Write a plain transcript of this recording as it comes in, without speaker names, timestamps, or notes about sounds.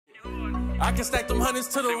I can stack them hundreds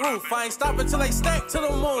to the roof. I ain't stopping till they stack to the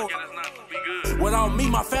moon. Without me,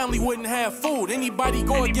 my family wouldn't have food. Anybody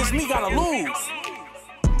go against me gotta lose.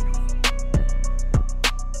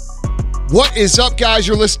 What is up, guys?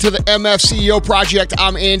 You're listening to the MF CEO Project.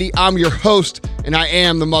 I'm Andy. I'm your host, and I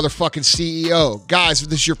am the motherfucking CEO. Guys, if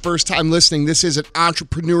this is your first time listening, this is an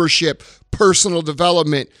entrepreneurship, personal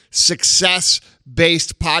development,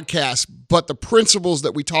 success-based podcast. But the principles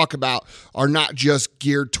that we talk about are not just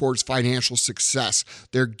geared towards financial success.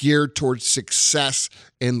 They're geared towards success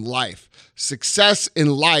in life. Success in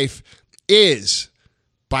life is,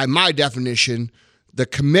 by my definition, the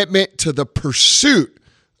commitment to the pursuit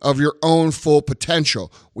of your own full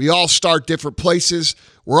potential. We all start different places.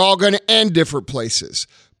 We're all going to end different places.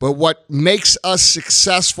 But what makes us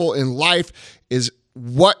successful in life is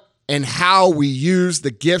what and how we use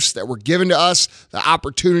the gifts that were given to us, the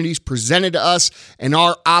opportunities presented to us, and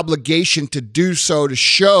our obligation to do so to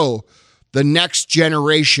show the next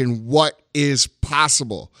generation what is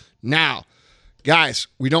possible. Now, guys,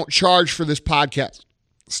 we don't charge for this podcast.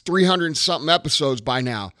 It's 300 and something episodes by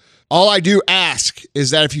now. All I do ask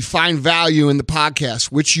is that if you find value in the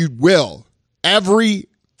podcast, which you will,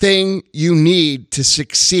 everything you need to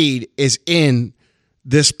succeed is in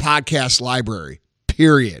this podcast library,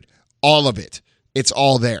 period. All of it. It's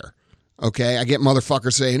all there. Okay? I get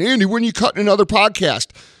motherfuckers saying, Andy, when are you cutting another podcast?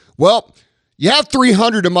 Well, you have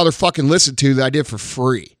 300 to motherfucking listen to that I did for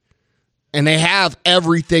free. And they have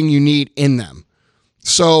everything you need in them.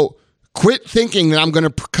 So quit thinking that I'm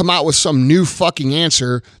going to come out with some new fucking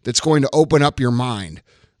answer that's going to open up your mind,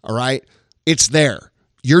 all right? It's there.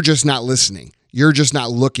 You're just not listening. You're just not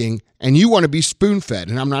looking, and you want to be spoon-fed,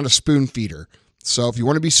 and I'm not a spoon feeder. So if you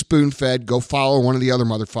want to be spoon-fed, go follow one of the other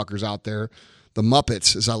motherfuckers out there, the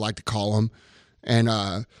Muppets, as I like to call them, and,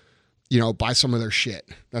 buy some of their shit.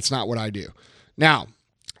 That's not what I do. Now,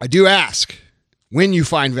 I do ask when you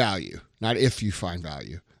find value, not if you find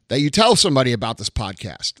value, that you tell somebody about this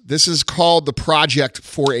podcast. This is called The Project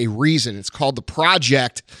for a reason. It's called The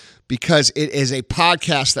Project because it is a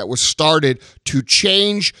podcast that was started to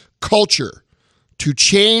change culture, to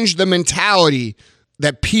change the mentality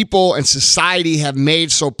that people and society have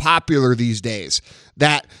made so popular these days,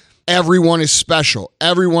 that everyone is special,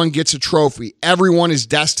 everyone gets a trophy, everyone is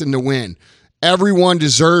destined to win, everyone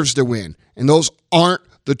deserves to win, and those aren't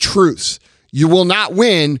the truths. You will not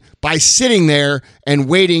win by sitting there and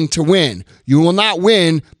waiting to win. You will not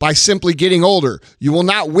win by simply getting older. You will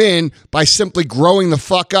not win by simply growing the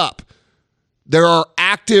fuck up. There are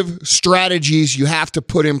active strategies you have to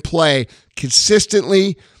put in play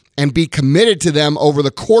consistently and be committed to them over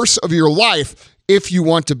the course of your life if you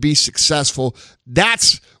want to be successful.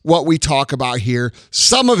 That's what we talk about here.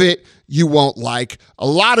 Some of it you won't like. A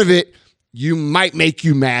lot of it you might make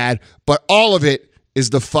you mad, but all of it is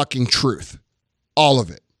the fucking truth. All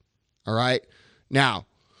of it. All right? Now,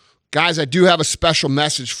 guys, I do have a special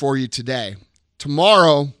message for you today.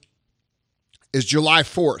 Tomorrow is July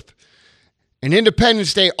 4th. And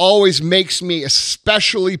Independence Day always makes me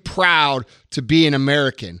especially proud to be an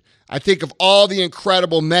American. I think of all the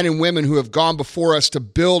incredible men and women who have gone before us to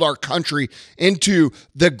build our country into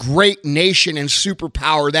the great nation and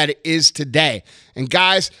superpower that it is today. And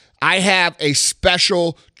guys, I have a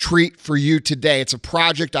special treat for you today. It's a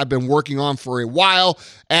project I've been working on for a while.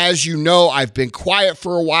 As you know, I've been quiet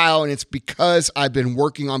for a while, and it's because I've been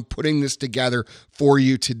working on putting this together for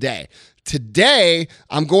you today. Today,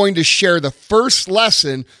 I'm going to share the first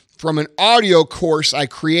lesson from an audio course I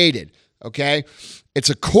created, okay?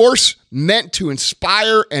 It's a course meant to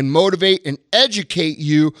inspire and motivate and educate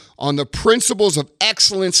you on the principles of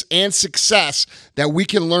excellence and success that we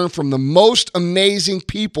can learn from the most amazing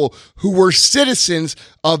people who were citizens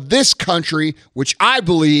of this country, which I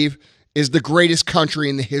believe is the greatest country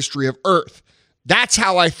in the history of Earth. That's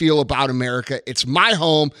how I feel about America. It's my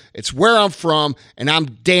home, it's where I'm from, and I'm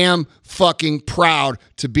damn fucking proud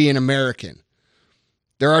to be an American.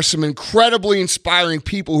 There are some incredibly inspiring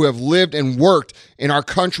people who have lived and worked in our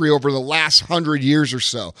country over the last 100 years or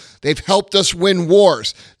so. They've helped us win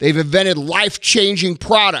wars. They've invented life-changing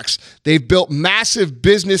products. They've built massive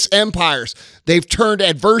business empires. They've turned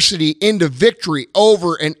adversity into victory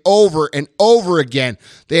over and over and over again.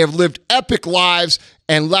 They have lived epic lives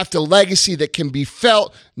and left a legacy that can be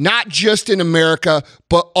felt not just in America,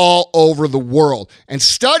 but all over the world. And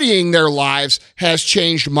studying their lives has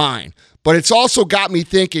changed mine. But it's also got me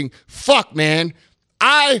thinking, fuck, man,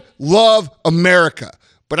 I love America,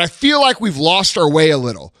 but I feel like we've lost our way a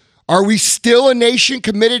little. Are we still a nation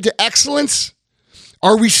committed to excellence?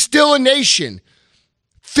 Are we still a nation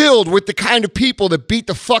filled with the kind of people that beat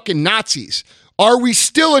the fucking Nazis? Are we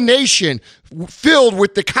still a nation filled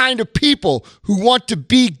with the kind of people who want to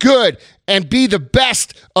be good and be the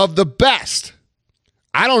best of the best?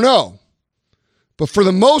 I don't know. But for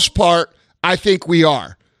the most part, I think we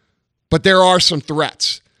are. But there are some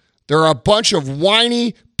threats. There are a bunch of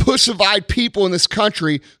whiny, pussified people in this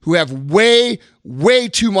country who have way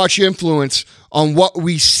too much influence on what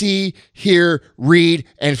we see, hear, read,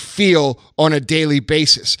 and feel on a daily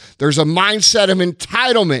basis. There's a mindset of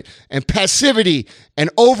entitlement and passivity and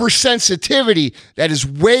oversensitivity that is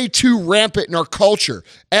way too rampant in our culture.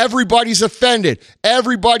 Everybody's offended.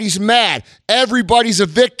 Everybody's mad. Everybody's a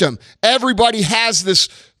victim. Everybody has this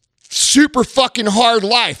super fucking hard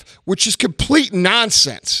life, which is complete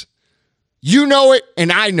nonsense. You know it,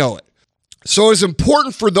 and I know it. So it's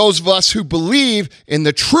important for those of us who believe in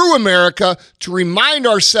the true America to remind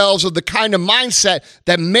ourselves of the kind of mindset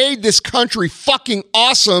that made this country fucking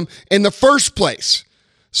awesome in the first place.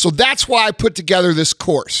 So that's why I put together this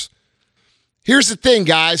course. Here's the thing,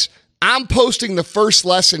 guys. I'm posting the first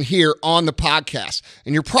lesson here on the podcast,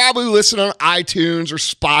 and you're probably listening on iTunes or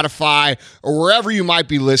Spotify or wherever you might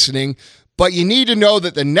be listening. But you need to know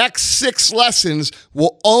that the next 6 lessons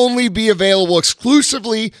will only be available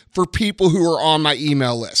exclusively for people who are on my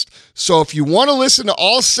email list. So if you want to listen to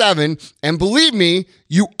all 7, and believe me,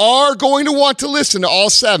 you are going to want to listen to all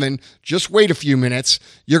 7, just wait a few minutes.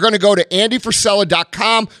 You're going to go to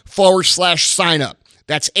andyfrisella.com/sign up.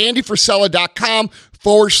 That's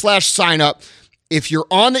andyfrisella.com/sign up. If you're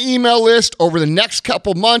on the email list over the next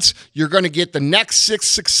couple months, you're going to get the next 6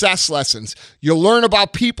 success lessons. You'll learn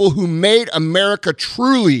about people who made America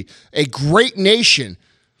truly a great nation,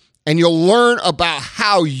 and you'll learn about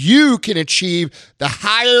how you can achieve the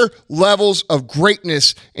higher levels of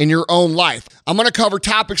greatness in your own life. I'm going to cover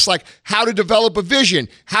topics like how to develop a vision,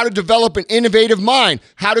 how to develop an innovative mind,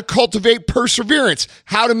 how to cultivate perseverance,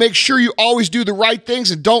 how to make sure you always do the right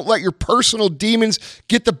things and don't let your personal demons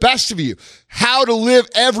get the best of you, how to live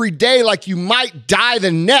every day like you might die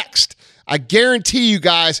the next. I guarantee you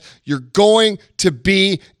guys, you're going to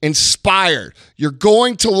be inspired. You're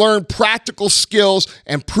going to learn practical skills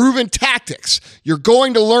and proven tactics. You're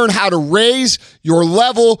going to learn how to raise your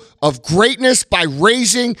level of greatness by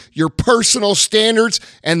raising your personal standards.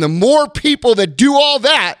 And the more people that do all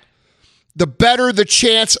that, the better the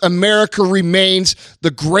chance America remains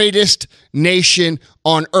the greatest nation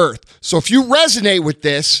on earth. So if you resonate with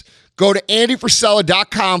this, go to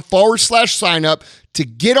andyfrisella.com/sign up to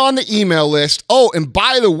get on the email list. Oh, and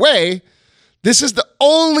by the way, this is the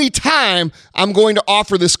only time I'm going to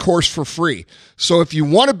offer this course for free. So if you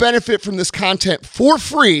want to benefit from this content for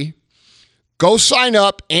free, go sign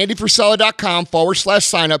up,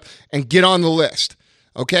 andyfrisella.com/sign up, and get on the list.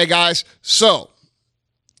 Okay, guys? So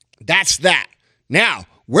that's that. Now,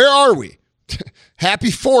 where are we?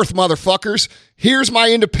 Happy 4th, motherfuckers. Here's my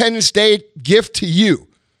Independence Day gift to you.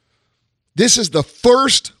 This is the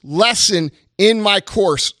first lesson in my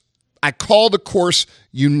course. I call the course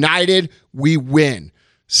United We Win.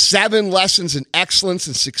 7 lessons in excellence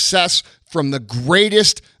and success from the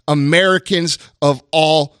greatest Americans of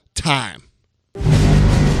all time.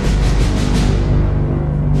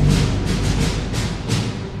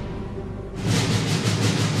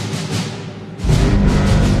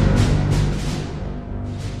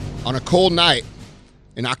 On a cold night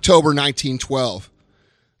in October 1912,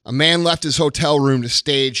 a man left his hotel room to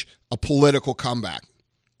stage a political comeback.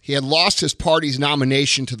 He had lost his party's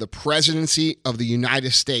nomination to the presidency of the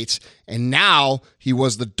United States, and now he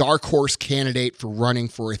was the dark horse candidate for running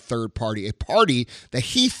for a third party, a party that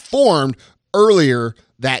he formed earlier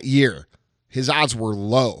that year. His odds were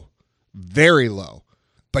low, very low,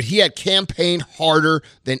 but he had campaigned harder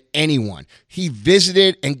than anyone. He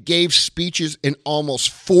visited and gave speeches in almost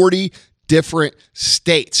 40 different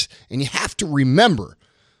states. And you have to remember,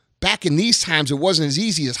 back in these times, it wasn't as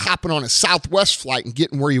easy as hopping on a Southwest flight and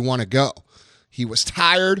getting where you want to go. He was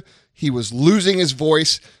tired, he was losing his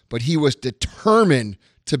voice, but he was determined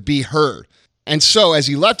to be heard. And so as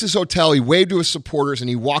he left his hotel, he waved to his supporters and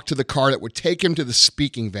he walked to the car that would take him to the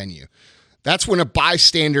speaking venue. That's when a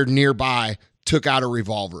bystander nearby took out a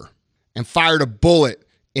revolver and fired a bullet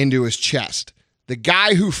into his chest. The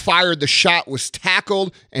guy who fired the shot was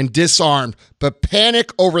tackled and disarmed, but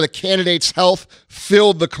panic over the candidate's health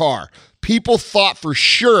filled the car. People thought for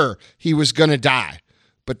sure he was going to die,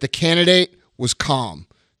 but the candidate was calm.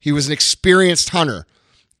 He was an experienced hunter,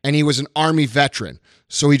 and he was an Army veteran.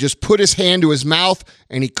 So he just put his hand to his mouth,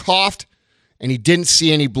 and he coughed, and he didn't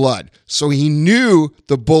see any blood. So he knew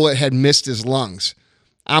the bullet had missed his lungs.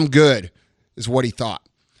 I'm good, is what he thought.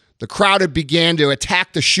 The crowd had began to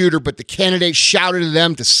attack the shooter, but the candidate shouted to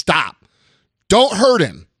them to stop. Don't hurt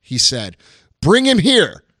him, he said. Bring him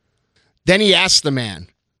here." Then he asked the man,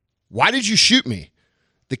 "Why did you shoot me?"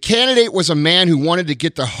 The candidate was a man who wanted to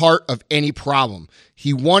get the heart of any problem.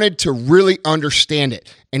 He wanted to really understand it,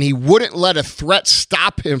 and he wouldn't let a threat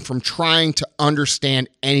stop him from trying to understand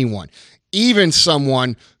anyone, even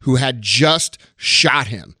someone who had just shot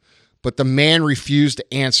him. But the man refused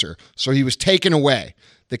to answer, so he was taken away.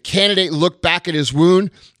 The candidate looked back at his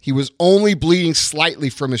wound. He was only bleeding slightly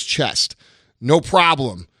from his chest. "No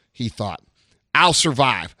problem," he thought. "I'll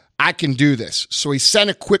survive. I can do this." So he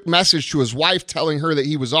sent a quick message to his wife telling her that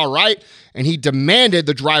he was all right, and he demanded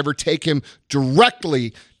the driver take him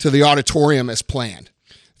directly to the auditorium as planned.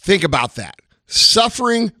 Think about that.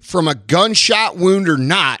 Suffering from a gunshot wound or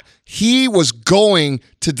not, he was going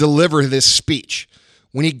to deliver this speech.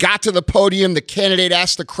 When he got to the podium, the candidate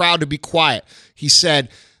asked the crowd to be quiet. He said,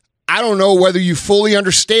 "I don't know whether you fully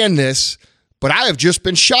understand this, but I have just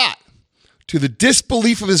been shot." To the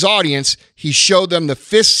disbelief of his audience, he showed them the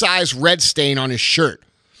fist-sized red stain on his shirt.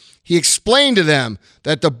 He explained to them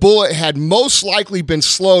that the bullet had most likely been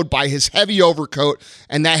slowed by his heavy overcoat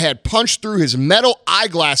and that had punched through his metal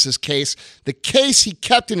eyeglasses case, the case he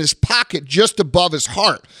kept in his pocket just above his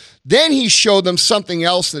heart. Then he showed them something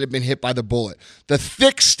else that had been hit by the bullet, the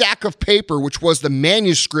thick stack of paper, which was the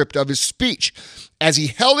manuscript of his speech. As he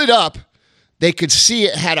held it up, they could see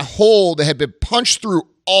it had a hole that had been punched through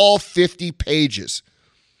all 50 pages.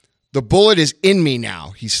 "The bullet is in me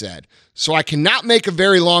now," he said, "so I cannot make a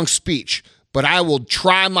very long speech, but I will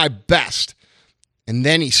try my best." And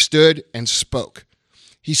then he stood and spoke.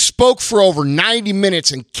 He spoke for over 90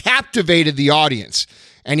 minutes and captivated the audience,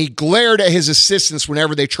 and he glared at his assistants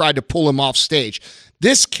whenever they tried to pull him off stage.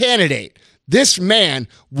 This candidate, this man,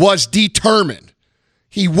 was determined.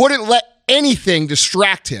 He wouldn't let anything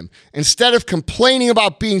distract him. Instead of complaining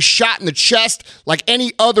about being shot in the chest like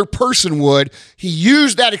any other person would, he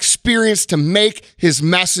used that experience to make his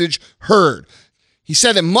message heard. He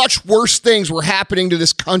said that much worse things were happening to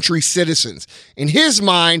this country's citizens. In his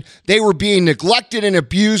mind, they were being neglected and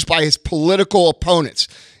abused by his political opponents.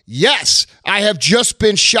 "Yes, I have just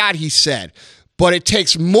been shot," he said, "but it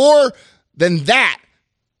takes more than that.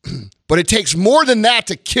 But it takes more than that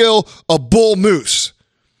to kill a bull moose."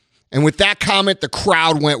 And with that comment, the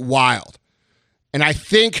crowd went wild. And I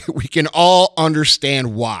think we can all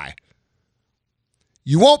understand why.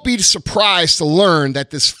 You won't be surprised to learn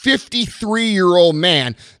that this 53-year-old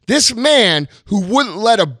man, this man who wouldn't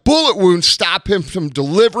let a bullet wound stop him from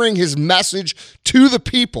delivering his message to the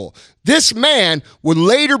people, this man would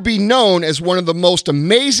later be known as one of the most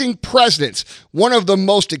amazing presidents, one of the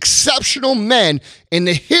most exceptional men in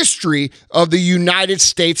the history of the United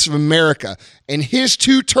States of America. In his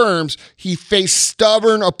 2 terms, he faced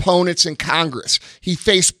stubborn opponents in Congress. He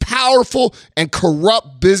faced powerful and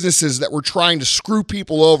corrupt businesses that were trying to screw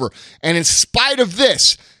people over. And in spite of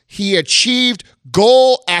this, he achieved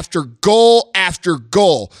goal after goal after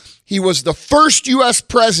goal. He was the first U.S.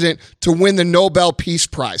 president to win the Nobel Peace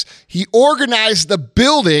Prize. He organized the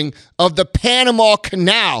building of the Panama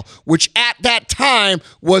Canal, which at that time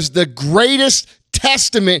was the greatest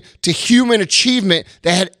testament to human achievement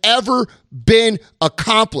that had ever been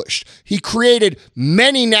accomplished. He created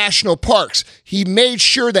many national parks. He made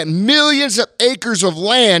sure that millions of acres of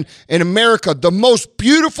land in America, the most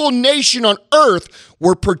beautiful nation on earth,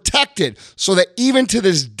 were protected so that even to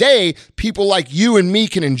this day, people like you and me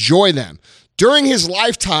can enjoy them. During his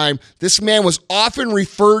lifetime, this man was often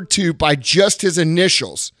referred to by just his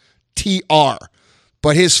initials, TR,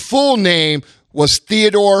 but his full name was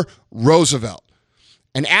Theodore Roosevelt.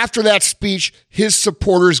 And after that speech, his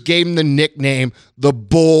supporters gave him the nickname the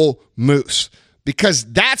Bull Moose, because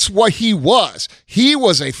that's what he was. He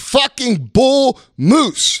was a fucking bull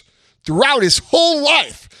moose. Throughout his whole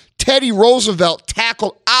life, Teddy Roosevelt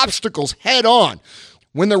tackled obstacles head on.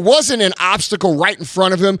 When there wasn't an obstacle right in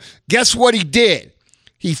front of him, guess what he did?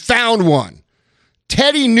 He found one.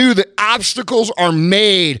 Teddy knew that obstacles are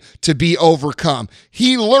made to be overcome.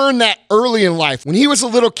 He learned that early in life. When he was a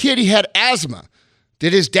little kid, he had asthma.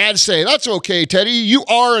 Did his dad say, "That's okay, Teddy, you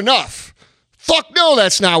are enough"? Fuck no,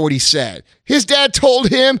 that's not what he said. His dad told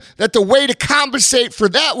him that the way to compensate for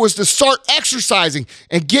that was to start exercising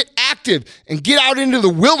and get active and get out into the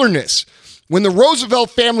wilderness. When the Roosevelt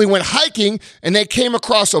family went hiking and they came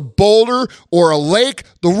across a boulder or a lake,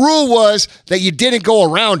 the rule was that you didn't go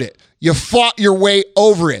around it. You fought your way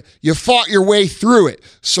over it. You fought your way through it.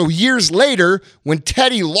 So years later, when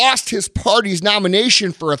Teddy lost his party's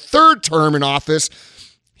nomination for a 3rd term in office,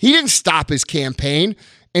 he didn't stop his campaign.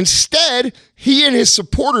 Instead, he and his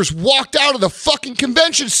supporters walked out of the fucking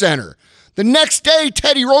convention center. The next day,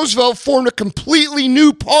 Teddy Roosevelt formed a completely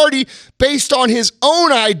new party based on his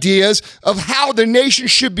own ideas of how the nation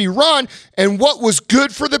should be run and what was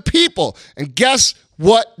good for the people. And guess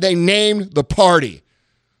what they named the party?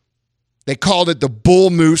 They called it the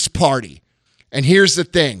Bull Moose Party. And here's the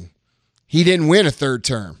thing. He didn't win a third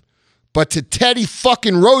term. But to Teddy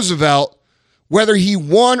fucking Roosevelt, whether he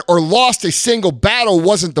won or lost a single battle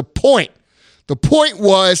wasn't the point. The point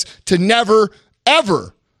was to never,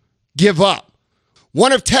 ever give up.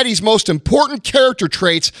 One of Teddy's most important character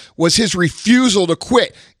traits was his refusal to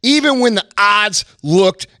quit, even when the odds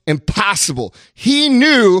looked impossible. He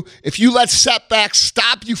knew if you let setbacks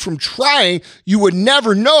stop you from trying, you would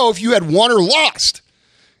never know if you had won or lost.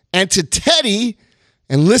 And to Teddy,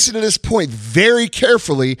 and listen to this point very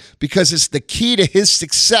carefully because it's the key to his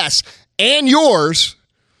success and yours,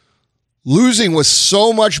 losing was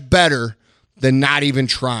so much better than not even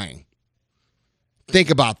trying. Think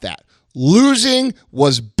about that. Losing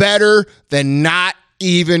was better than not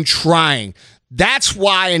even trying. That's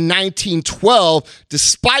why in 1912,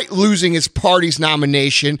 despite losing his party's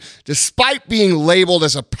nomination, despite being labeled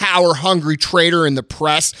as a power-hungry traitor in the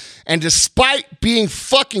press, and despite being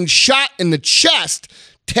fucking shot in the chest,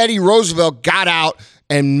 Teddy Roosevelt got out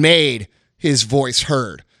and made his voice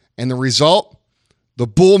heard. And the result? The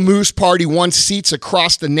Bull Moose Party won seats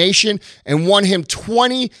across the nation and won him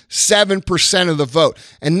 27% of the vote.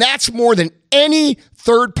 And that's more than any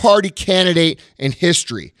third-party candidate in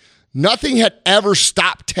history. Nothing had ever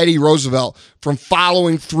stopped Teddy Roosevelt from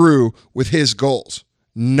following through with his goals.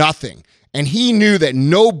 Nothing. And he knew that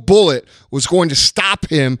no bullet was going to stop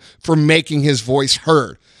him from making his voice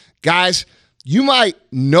heard. Guys, you might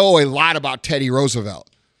know a lot about Teddy Roosevelt.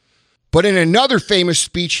 But in another famous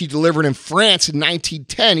speech he delivered in France in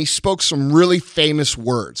 1910, he spoke some really famous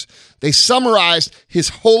words. They summarized his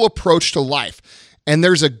whole approach to life. And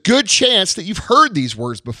there's a good chance that you've heard these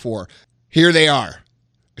words before. Here they are.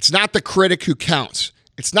 It's not the critic who counts.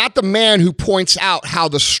 It's not the man who points out how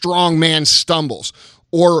the strong man stumbles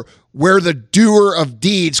or where the doer of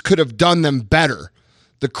deeds could have done them better.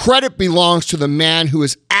 The credit belongs to the man who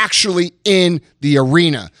is actually in the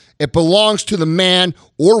arena. It belongs to the man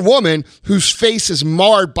or woman whose face is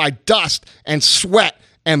marred by dust and sweat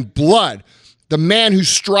and blood. The man who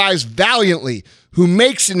strives valiantly, who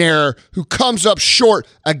makes an error, who comes up short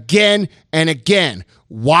again and again.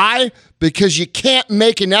 Why? Because you can't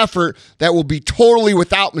make an effort that will be totally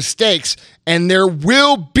without mistakes, and there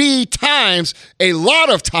will be times, a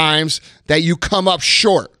lot of times, that you come up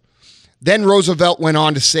short. Then Roosevelt went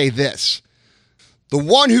on to say this: the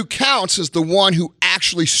one who counts is the one who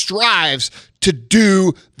actually strives to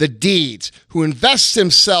do the deeds, who invests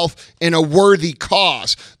himself in a worthy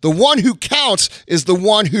cause. The one who counts is the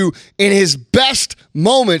one who, in his best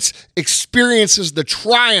moments, experiences the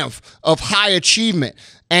triumph of high achievement.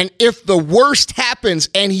 And if the worst happens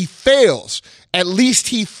and he fails, at least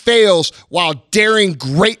he fails while daring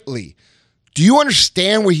greatly. Do you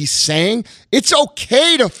understand what he's saying? It's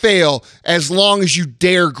okay to fail as long as you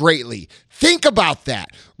dare greatly. Think about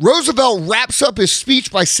that. Roosevelt wraps up his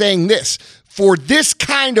speech by saying this: for this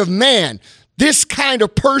kind of man, this kind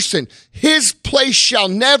of person, his place shall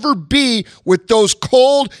never be with those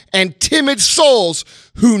cold and timid souls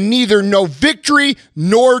who neither know victory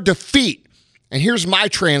nor defeat. And here's my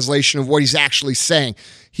translation of what he's actually saying.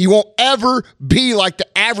 He won't ever be like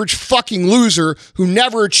the average fucking loser who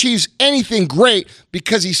never achieves anything great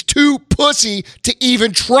because he's too pussy to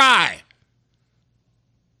even try.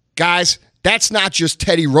 Guys, that's not just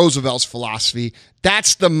Teddy Roosevelt's philosophy.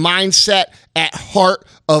 That's the mindset at heart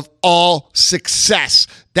of all success.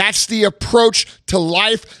 That's the approach to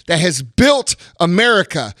life that has built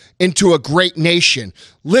America into a great nation.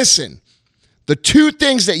 Listen. The two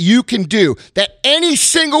things that you can do, that any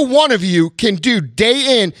single one of you can do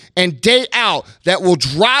day in and day out, that will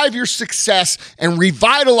drive your success and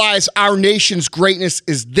revitalize our nation's greatness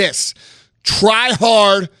is this: try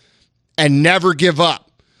hard and never give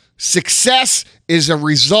up. Success is a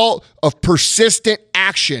result of persistent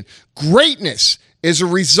action. Greatness is a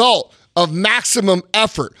result of maximum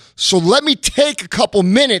effort. So let me take a couple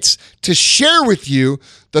minutes to share with you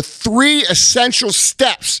the 3 essential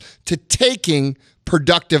steps to taking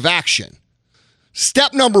productive action.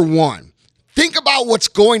 Step number 1, think about what's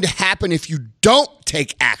going to happen if you don't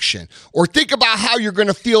take action, or think about how you're going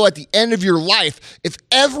to feel at the end of your life if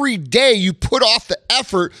every day you put off the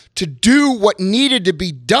effort to do what needed to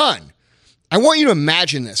be done. I want you to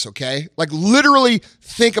imagine this, okay? Like literally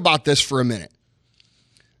think about this for a minute.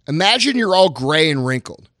 Imagine you're all gray and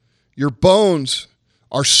wrinkled. Your bones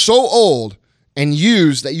are so old and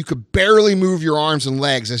used that you could barely move your arms and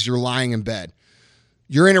legs as you're lying in bed.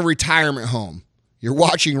 You're in a retirement home. You're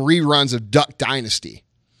watching reruns of Duck Dynasty.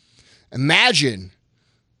 Imagine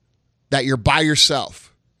that you're by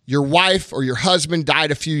yourself. Your wife or your husband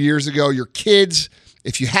died a few years ago. Your kids,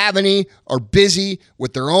 if you have any, are busy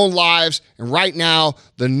with their own lives. And right now,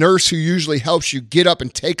 the nurse who usually helps you get up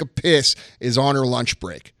and take a piss is on her lunch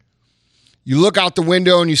break. You look out the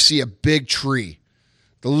window and you see a big tree.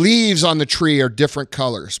 The leaves on the tree are different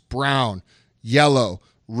colors: brown, yellow,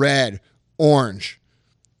 red, orange.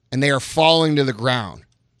 And they are falling to the ground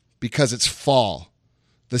because it's fall,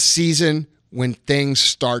 the season when things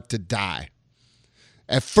start to die.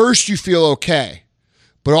 At first you feel okay,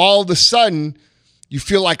 but all of a sudden you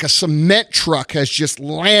feel like a cement truck has just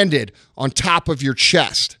landed on top of your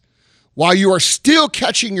chest. While you are still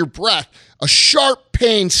catching your breath, a sharp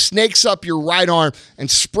pain snakes up your right arm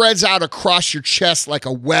and spreads out across your chest like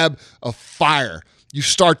a web of fire. You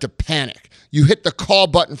start to panic. You hit the call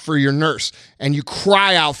button for your nurse and you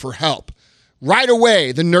cry out for help. Right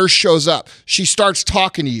away, the nurse shows up. She starts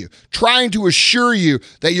talking to you, trying to assure you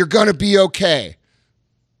that you're going to be okay,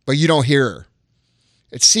 but you don't hear her.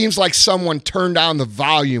 It seems like someone turned down the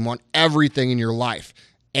volume on everything in your life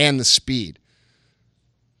and the speed.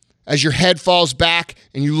 As your head falls back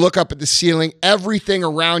and you look up at the ceiling, everything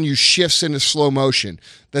around you shifts into slow motion.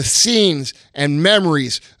 The scenes and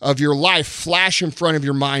memories of your life flash in front of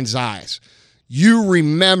your mind's eyes. You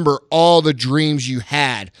remember all the dreams you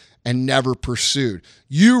had and never pursued.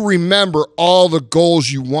 You remember all the goals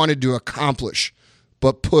you wanted to accomplish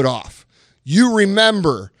but put off. You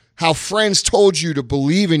remember how friends told you to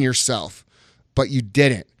believe in yourself, but you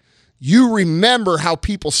didn't. You remember how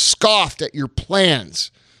people scoffed at your plans,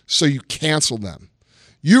 so you canceled them.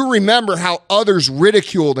 You remember how others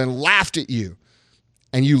ridiculed and laughed at you,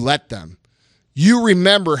 and you let them. You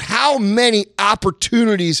remember how many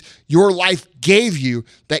opportunities your life gave you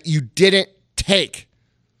that you didn't take.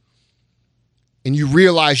 And you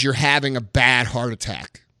realize you're having a bad heart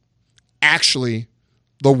attack. Actually,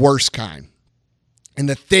 the worst kind. And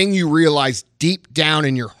the thing you realize deep down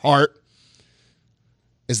in your heart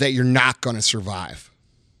is that you're not going to survive.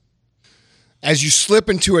 As you slip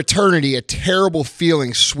into eternity, a terrible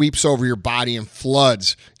feeling sweeps over your body and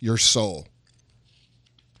floods your soul.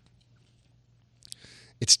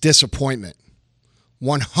 It's disappointment.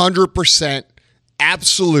 100%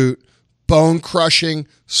 absolute, bone-crushing,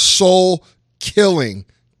 soul-killing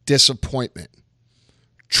disappointment.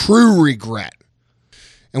 True regret.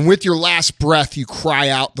 And with your last breath, you cry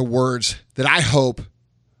out the words that I hope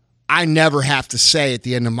I never have to say at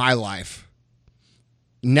the end of my life.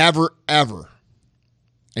 Never, ever.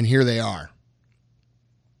 And here they are.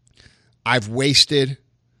 I've wasted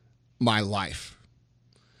my life.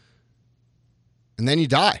 And then you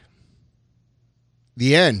die.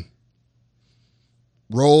 The end.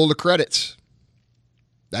 Roll the credits.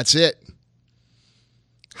 That's it.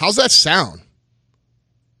 How's that sound?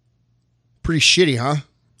 Pretty shitty, huh?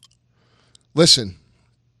 Listen,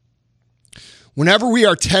 whenever we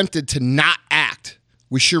are tempted to not act,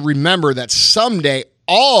 we should remember that someday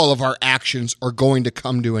all of our actions are going to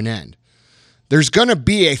come to an end. There's going to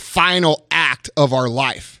be a final act of our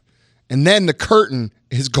life, and then the curtain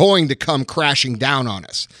is going to come crashing down on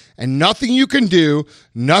us. And nothing you can do,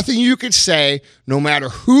 nothing you can say, no matter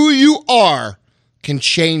who you are, can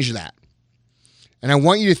change that. And I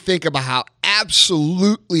want you to think about how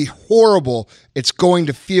absolutely horrible it's going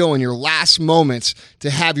to feel in your last moments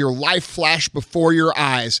to have your life flash before your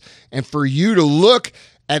eyes and for you to look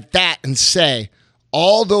at that and say,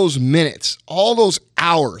 all those minutes, all those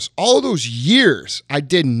hours, all those years, I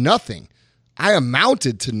did nothing. I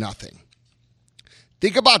amounted to nothing.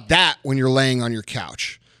 Think about that when you're laying on your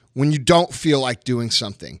couch, when you don't feel like doing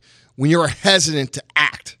something, when you're hesitant to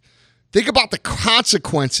act. Think about the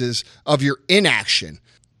consequences of your inaction,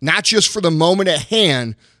 not just for the moment at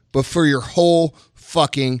hand, but for your whole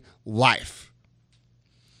fucking life.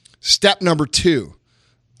 Step number 2,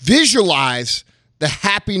 visualize the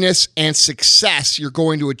happiness and success you're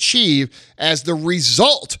going to achieve as the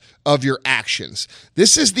result of your actions.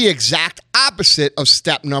 This is the exact opposite of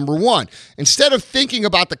step number 1. Instead of thinking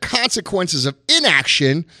about the consequences of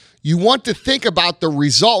inaction, you want to think about the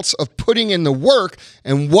results of putting in the work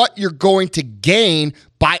and what you're going to gain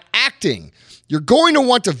by acting. You're going to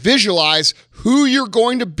want to visualize who you're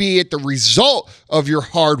going to be at the result of your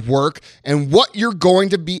hard work and what you're going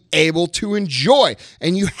to be able to enjoy.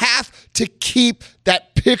 And you have to keep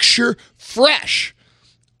that picture fresh.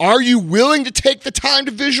 Are you willing to take the time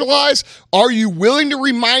to visualize? Are you willing to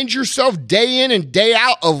remind yourself day in and day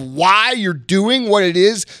out of why you're doing what it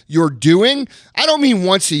is you're doing? I don't mean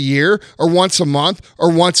once a year or once a month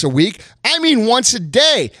or once a week. I mean once a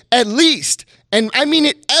day, at least. And I mean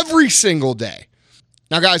it every single day.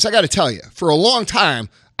 Now, guys, I got to tell you, for a long time,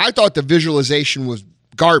 I thought the visualization was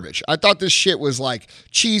garbage. I thought this shit was like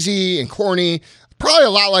cheesy and corny, probably a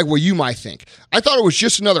lot like what you might think. I thought it was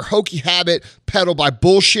just another hokey habit peddled by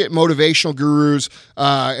bullshit motivational gurus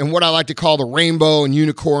and what I like to call the rainbow and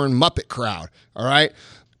unicorn Muppet crowd, all right?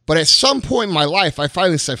 But at some point in my life, I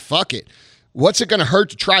finally said, fuck it. What's it going to hurt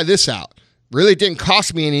to try this out? Really, it didn't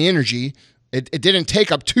cost me any energy. It didn't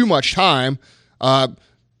take up too much time.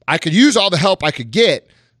 I could use all the help I could get,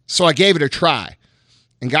 so I gave it a try.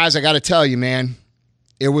 And guys, I got to tell you, man,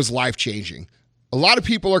 it was life-changing. A lot of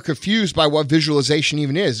people are confused by what visualization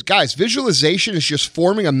even is. Guys, visualization is just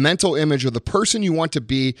forming a mental image of the person you want to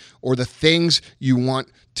be or the things you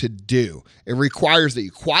want to do. It requires that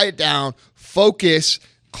you quiet down, focus,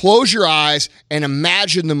 close your eyes, and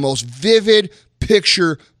imagine the most vivid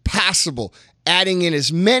picture possible, adding in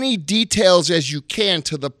as many details as you can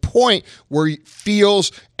to the point where it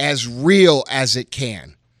feels as real as it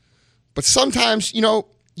can. But sometimes, you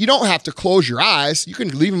don't have to close your eyes. You can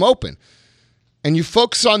leave them open. And you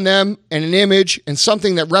focus on them and an image and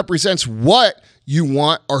something that represents what you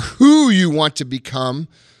want or who you want to become.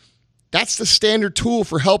 That's the standard tool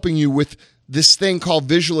for helping you with this thing called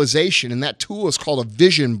visualization, and that tool is called a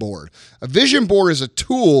vision board. A vision board is a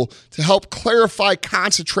tool to help clarify,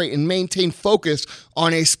 concentrate, and maintain focus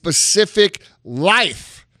on a specific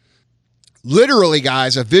life. Literally,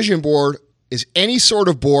 guys, a vision board is any sort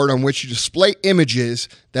of board on which you display images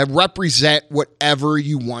that represent whatever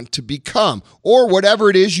you want to become, or whatever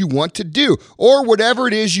it is you want to do, or whatever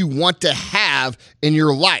it is you want to have in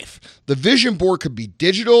your life. The vision board could be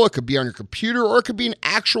digital, it could be on your computer, or it could be an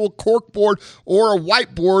actual cork board or a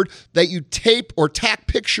whiteboard that you tape or tack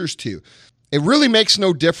pictures to. It really makes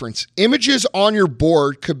no difference. Images on your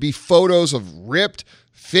board could be photos of ripped,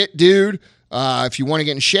 fit dude, if you want to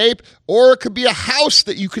get in shape, or it could be a house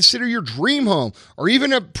that you consider your dream home, or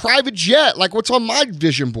even a private jet like what's on my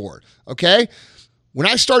vision board, okay? When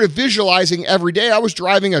I started visualizing every day, I was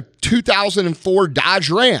driving a 2004 Dodge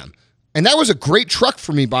Ram, and that was a great truck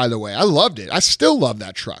for me, by the way. I loved it. I still love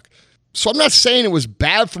that truck. So I'm not saying it was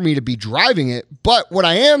bad for me to be driving it, but what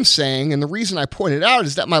I am saying, and the reason I pointed out,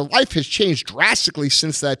 is that my life has changed drastically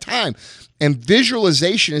since that time. And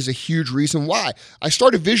visualization is a huge reason why. I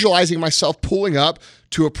started visualizing myself pulling up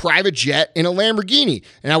to a private jet in a Lamborghini,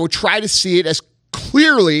 and I would try to see it as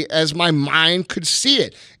clearly as my mind could see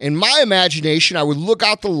it. In my imagination, I would look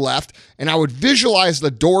out the left and I would visualize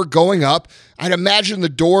the door going up. I'd imagine the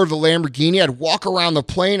door of the Lamborghini. I'd walk around the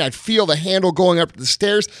plane. I'd feel the handle going up the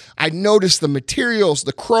stairs. I'd notice the materials,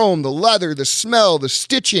 the chrome, the leather, the smell, the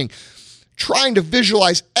stitching, trying to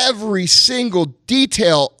visualize every single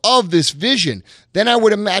detail of this vision. Then I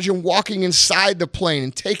would imagine walking inside the plane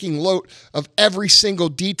and taking note of every single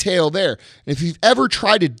detail there. And if you've ever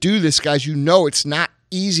tried to do this, guys, you know it's not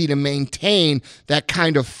easy to maintain that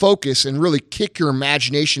kind of focus and really kick your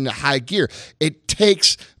imagination to high gear. It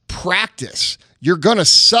takes practice. You're going to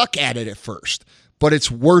suck at it at first, but it's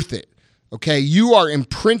worth it. Okay? You are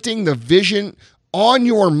imprinting the vision on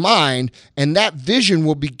your mind, and that vision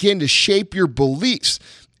will begin to shape your beliefs.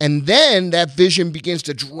 And then that vision begins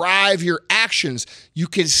to drive your actions. You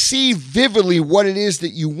can see vividly what it is that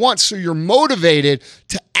you want, so you're motivated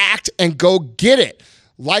to act and go get it.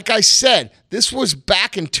 Like I said, this was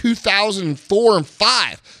back in 2004 and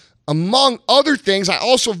 5. Among other things, I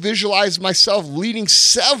also visualized myself leading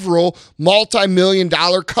several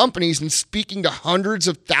multi-million-dollar companies and speaking to hundreds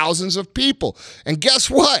of thousands of people. And guess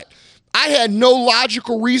what? I had no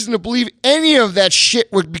logical reason to believe any of that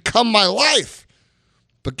shit would become my life.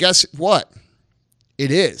 But guess what?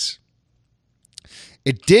 It is.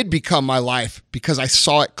 It did become my life because I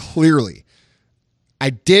saw it clearly. I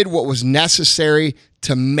did what was necessary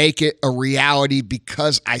to make it a reality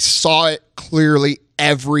because I saw it clearly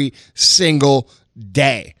every single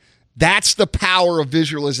day. That's the power of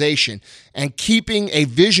visualization. And keeping a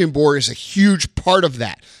vision board is a huge part of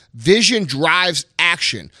that. Vision drives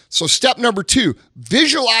action. So step number 2,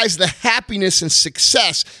 visualize the happiness and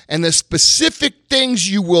success and the specific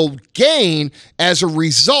things you will gain as a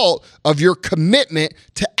result of your commitment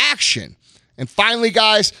to action. And finally,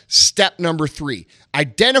 guys, step number 3,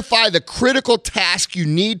 identify the critical task you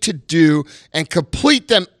need to do and complete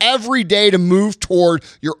them every day to move toward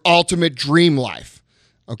your ultimate dream life.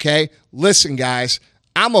 Okay? Listen, guys,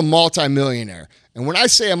 I'm a multimillionaire. And when I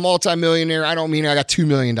say a multimillionaire, I don't mean I got $2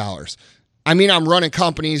 million. I mean, I'm running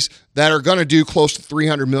companies that are going to do close to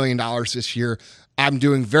 $300 million this year. I'm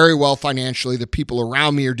doing very well financially. The people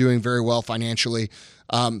around me are doing very well financially.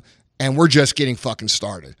 And we're just getting fucking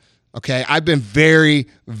started. Okay, I've been very,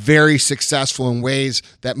 very successful in ways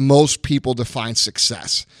that most people define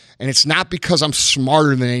success. And it's not because I'm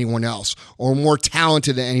smarter than anyone else or more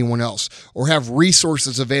talented than anyone else or have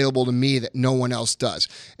resources available to me that no one else does.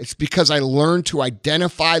 It's because I learned to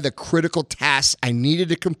identify the critical tasks I needed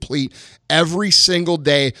to complete every single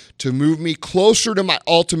day to move me closer to my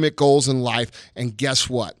ultimate goals in life. And guess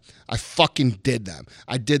what? I fucking did them.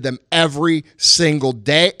 I did them every single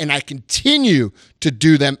day, and I continue to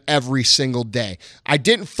do them every single day. I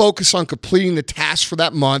didn't focus on completing the task for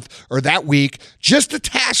that month or that week, just the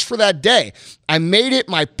task for that day. I made it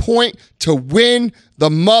my point to win the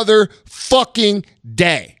motherfucking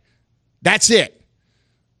day. That's it.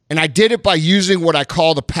 And I did it by using what I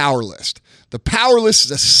call the power list. The power list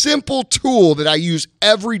is a simple tool that I use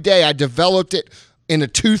every day. I developed it in the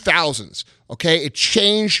 2000s. Okay, it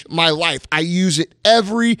changed my life. I use it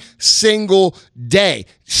every single day.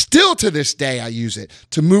 Still to this day, I use it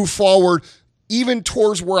to move forward, even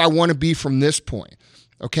towards where I want to be from this point.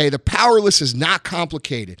 Okay, the power list is not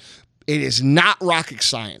complicated. It is not rocket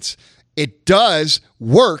science. It does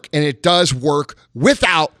work, and it does work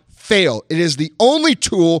without fail. It is the only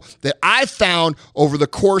tool that I found over the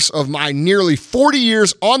course of my nearly 40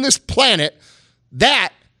 years on this planet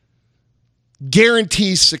that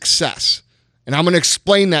guarantees success. And I'm going to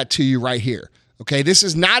explain that to you right here. Okay, this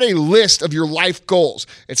is not a list of your life goals.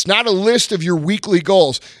 It's not a list of your weekly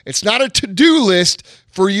goals. It's not a to-do list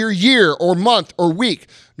for your year or month or week.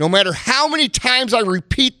 No matter how many times I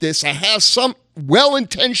repeat this, I have some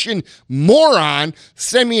well-intentioned moron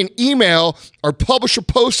send me an email or publish a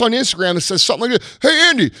post on Instagram that says something like this. Hey,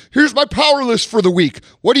 Andy, here's my power list for the week.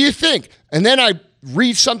 What do you think? And then I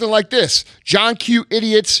read something like this. John Q.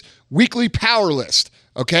 Idiot's weekly power list.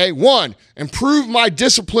 Okay, 1, improve my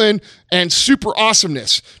discipline and super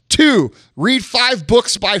awesomeness. 2, read 5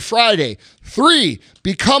 books by Friday. 3,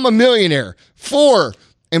 become a millionaire. 4,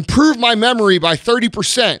 improve my memory by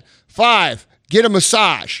 30%. 5, get a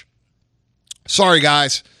massage. Sorry,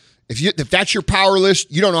 guys. If that's your power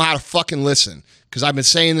list, you don't know how to fucking listen, because I've been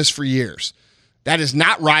saying this for years. That is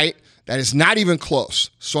not right. That is not even close.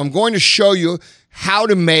 So I'm going to show you how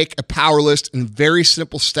to make a power list in very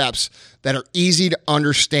simple steps that are easy to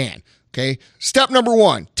understand, okay? Step number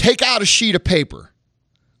 1, take out a sheet of paper,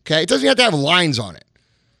 okay? It doesn't have to have lines on it.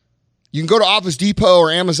 You can go to Office Depot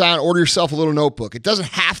or Amazon, order yourself a little notebook. It doesn't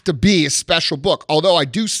have to be a special book, although I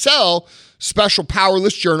do sell special power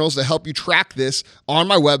list journals that help you track this on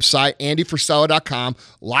my website, andyfrisella.com.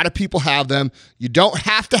 A lot of people have them. You don't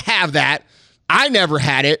have to have that. I never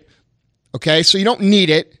had it, okay? So you don't need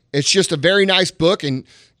it. It's just a very nice book, and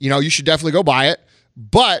you should definitely go buy it,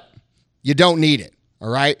 but you don't need it, all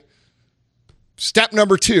right? Step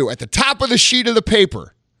number 2, at the top of the sheet of the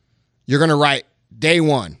paper, you're going to write day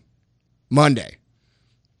 1, Monday.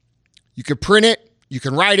 You can print it, you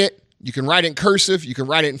can write it in cursive, you can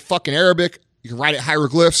write it in fucking Arabic, you can write it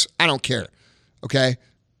hieroglyphs, I don't care, okay?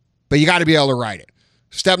 But you got to be able to write it.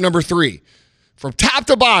 Step number 3, from top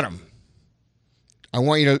to bottom, I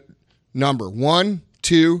want you to number 1,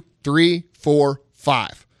 2, 3, 4,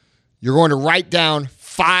 5. You're going to write down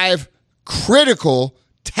 5 critical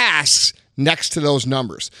tasks next to those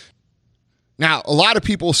numbers. Now, a lot of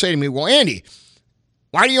people will say to me, well, Andy,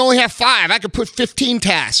 why do you only have 5? I could put 15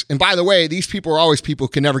 tasks. And by the way, these people are always people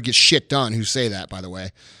who can never get shit done who say that, by the way.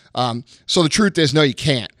 So the truth is, no, you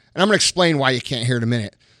can't. And I'm going to explain why you can't here in a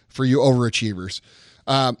minute for you overachievers.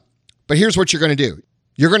 But here's what you're going to do.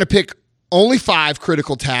 You're going to pick only 5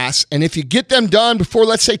 critical tasks. And if you get them done before,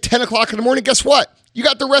 let's say, 10 o'clock in the morning, guess what? You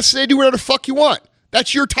got the rest of the day to do whatever the fuck you want.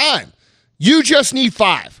 That's your time. You just need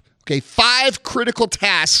 5. Okay, 5 critical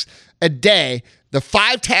tasks a day. The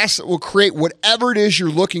 5 tasks that will create whatever it is you're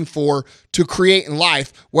looking for to create in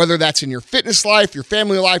life, whether that's in your fitness life, your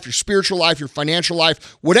family life, your spiritual life, your financial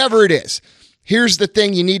life, whatever it is. Here's the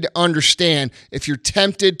thing you need to understand if you're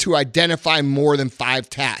tempted to identify more than 5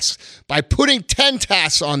 tasks. By putting 10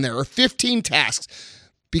 tasks on there or 15 tasks,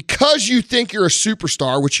 because you think you're a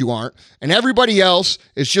superstar, which you aren't, and everybody else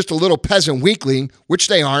is just a little peasant weakling, which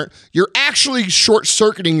they aren't, you're actually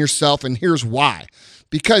short-circuiting yourself, and here's why.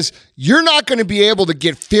 Because you're not going to be able to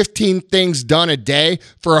get 15 things done a day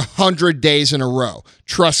for 100 days in a row.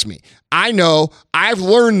 Trust me. I know. I've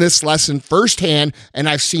learned this lesson firsthand, and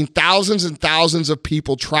I've seen thousands and thousands of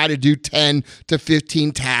people try to do 10 to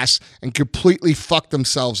 15 tasks and completely fuck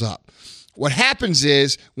themselves up. What happens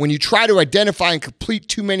is when you try to identify and complete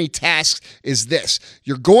too many tasks is this.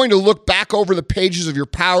 You're going to look back over the pages of your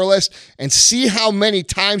power list and see how many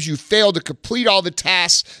times you failed to complete all the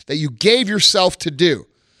tasks that you gave yourself to do.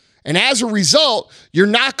 And as a result, you're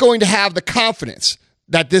not going to have the confidence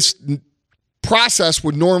that this process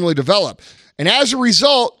would normally develop. And as a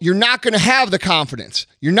result, you're not going to have the confidence.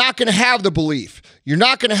 You're not going to have the belief. You're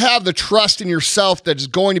not going to have the trust in yourself that is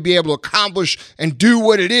going to be able to accomplish and do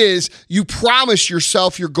what it is you promise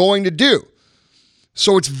yourself you're going to do.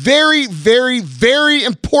 So it's very, very, very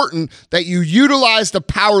important that you utilize the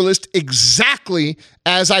power list exactly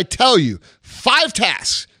as I tell you. 5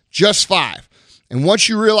 tasks, just 5. And once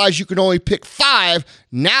you realize you can only pick 5,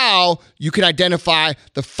 now you can identify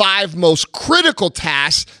the 5 most critical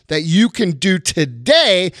tasks that you can do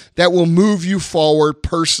today that will move you forward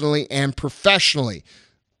personally and professionally.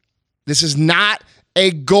 This is not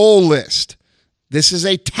a goal list. This is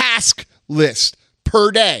a task list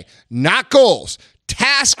per day, not goals.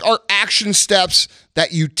 Tasks are action steps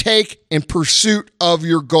that you take in pursuit of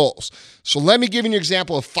your goals. So let me give you an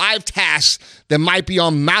example of 5 tasks that might be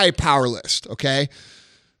on my power list, okay?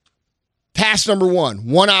 Task number 1,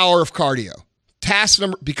 1 hour of cardio.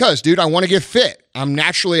 Because, dude, I want to get fit. I'm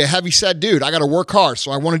naturally a heavy-set dude. I got to work hard,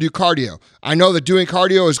 so I want to do cardio. I know that doing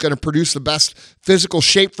cardio is going to produce the best physical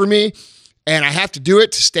shape for me, and I have to do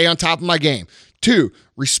it to stay on top of my game. 2,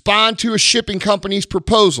 respond to a shipping company's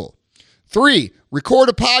proposal. 3, record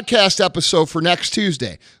a podcast episode for next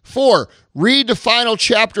Tuesday. 4, read the final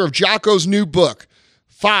chapter of Jocko's new book.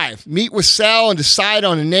 5, meet with Sal and decide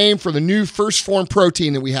on a name for the new First Form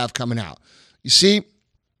protein that we have coming out. You see,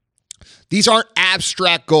 these aren't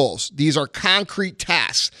abstract goals. These are concrete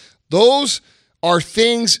tasks. Those are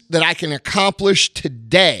things that I can accomplish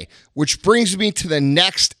today, which brings me to the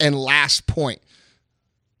next and last point.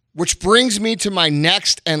 Which brings me to my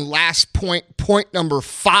next and last point, point number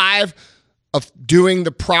 5 of doing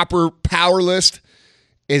the proper power list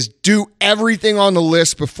is do everything on the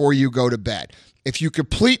list before you go to bed. If you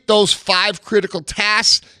complete those 5 critical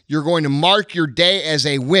tasks, you're going to mark your day as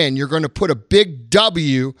a win. You're going to put a big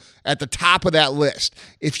W at the top of that list.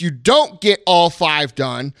 If you don't get all 5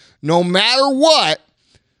 done, no matter what,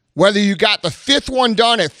 whether you got the 5th one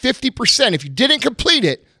done at 50%, if you didn't complete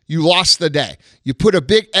it, you lost the day. You put a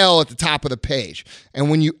big L at the top of the page. And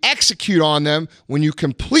when you execute on them, when you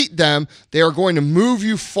complete them, they are going to move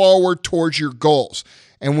you forward towards your goals.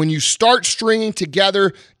 And when you start stringing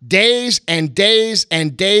together days and days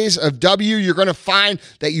and days of W, you're going to find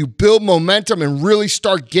that you build momentum and really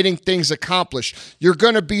start getting things accomplished. You're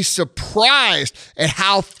going to be surprised at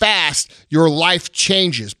how fast your life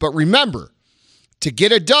changes. But remember, to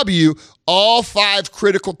get a W, all 5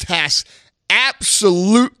 critical tasks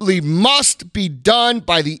absolutely must be done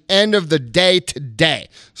by the end of the day today.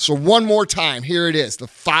 So one more time, here it is, the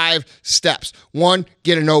 5 steps. 1,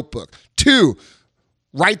 get a notebook. 2,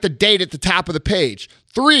 write the date at the top of the page.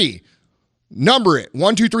 3, number it,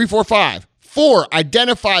 1, 2, 3, 4, 5. 4,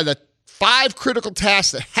 identify the 5 critical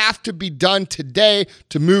tasks that have to be done today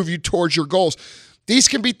to move you towards your goals. These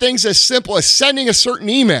can be things as simple as sending a certain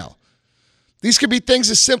email. These could be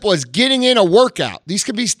things as simple as getting in a workout. These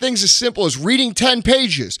could be things as simple as reading 10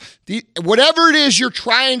 pages. Whatever it is you're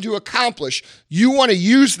trying to accomplish, you want to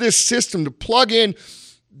use this system to plug in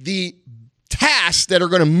the tasks that are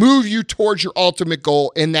going to move you towards your ultimate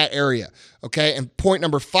goal in that area, okay? And point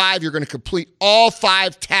number 5, you're going to complete all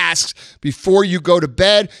 5 tasks before you go to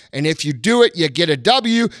bed. And if you do it, you get a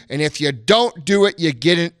W. And if you don't do it, you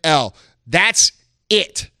get an L. That's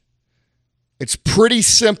it. It's pretty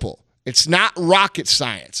simple. It's not rocket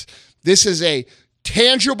science. This is a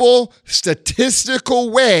tangible, statistical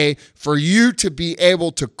way for you to be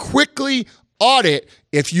able to quickly audit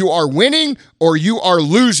if you are winning or you are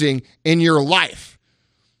losing in your life.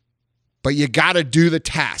 But you got to do the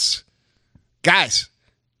tasks. Guys,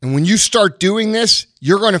 and when you start doing this,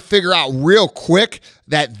 you're going to figure out real quick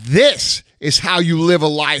that this is how you live a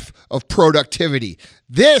life of productivity.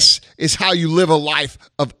 This is how you live a life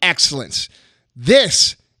of excellence.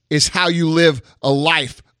 This is how you live a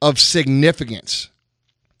life of significance.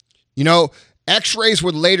 You know, X-rays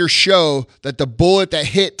would later show that the bullet that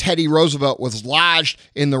hit Teddy Roosevelt was lodged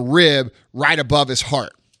in the rib right above his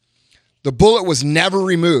heart. The bullet was never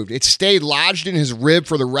removed. It stayed lodged in his rib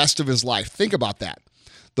for the rest of his life. Think about that.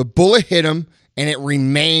 The bullet hit him and it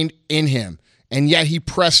remained in him. And yet he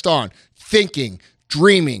pressed on, thinking,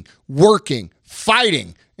 dreaming, working,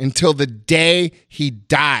 fighting until the day he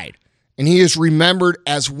died. And he is remembered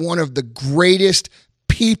as one of the greatest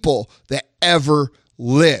people that ever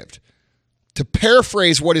lived. To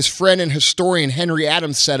paraphrase what his friend and historian Henry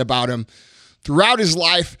Adams said about him, throughout his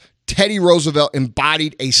life, Teddy Roosevelt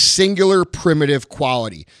embodied a singular primitive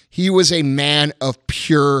quality. He was a man of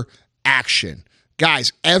pure action.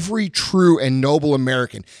 Guys, every true and noble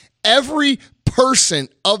American, every person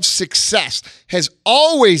of success has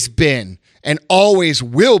always been and always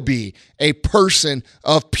will be a person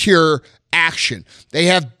of pure action. They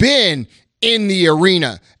have been in the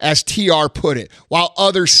arena, as TR put it, while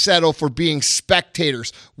others settle for being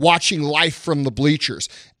spectators, watching life from the bleachers.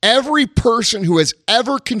 Every person who has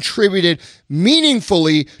ever contributed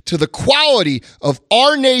meaningfully to the quality of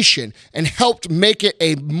our nation and helped make it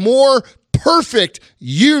a more perfect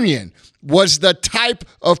union was the type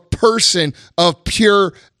of person of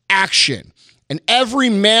pure action. And every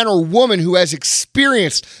man or woman who has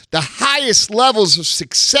experienced the highest levels of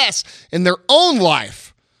success in their own life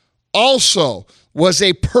also was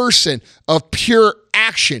a person of pure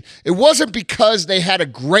action. It wasn't because they had a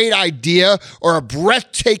great idea or a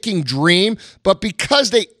breathtaking dream, but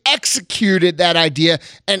because they executed that idea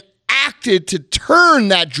and acted to turn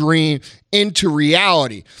that dream into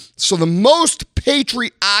reality. So the most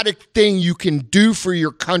patriotic thing you can do for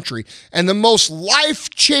your country and the most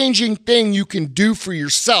life-changing thing you can do for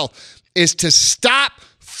yourself is to stop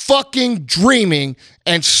fucking dreaming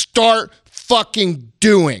and start fucking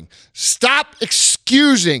doing. Stop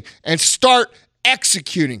excusing and start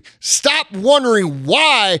executing. Stop wondering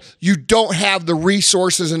why you don't have the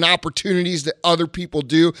resources and opportunities that other people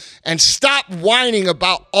do, and stop whining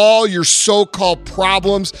about all your so-called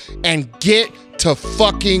problems and get to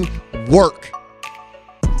fucking work.